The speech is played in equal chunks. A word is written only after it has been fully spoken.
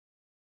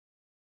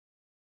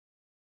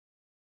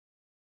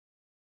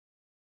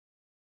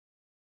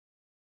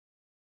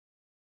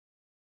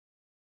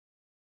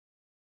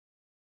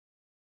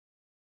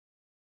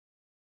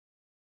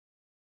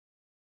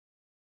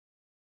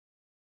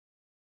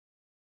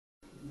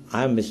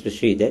I am Mr.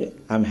 Sridhar.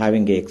 I am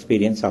having an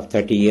experience of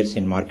 30 years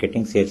in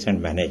marketing, sales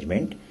and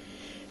management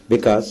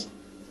because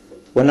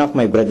one of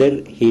my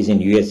brother, he is in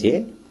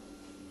USA.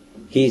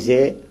 He is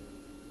a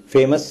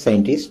famous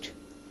scientist,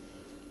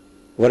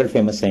 world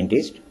famous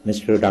scientist,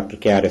 Mr. Dr.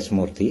 K.R.S.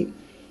 Murthy.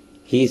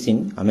 He is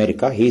in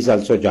America. He is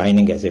also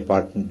joining as a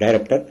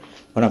director,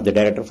 one of the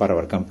director for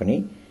our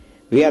company.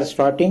 We are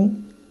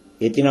starting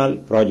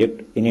ethanol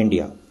project in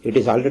India. It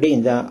is already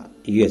in the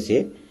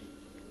USA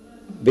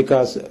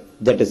because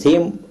that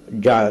same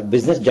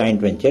business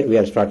joint venture we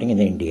are starting in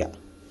India.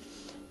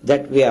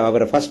 That we have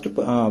our first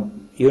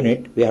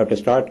unit we have to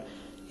start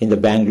in the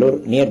Bangalore,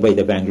 nearby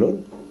the Bangalore.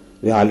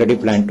 We already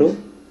planned to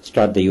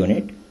start the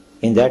unit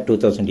in the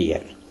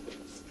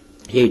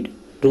 2008.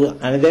 To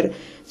another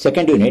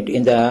second unit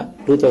in the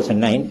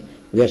 2009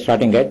 we are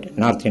starting at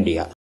North India.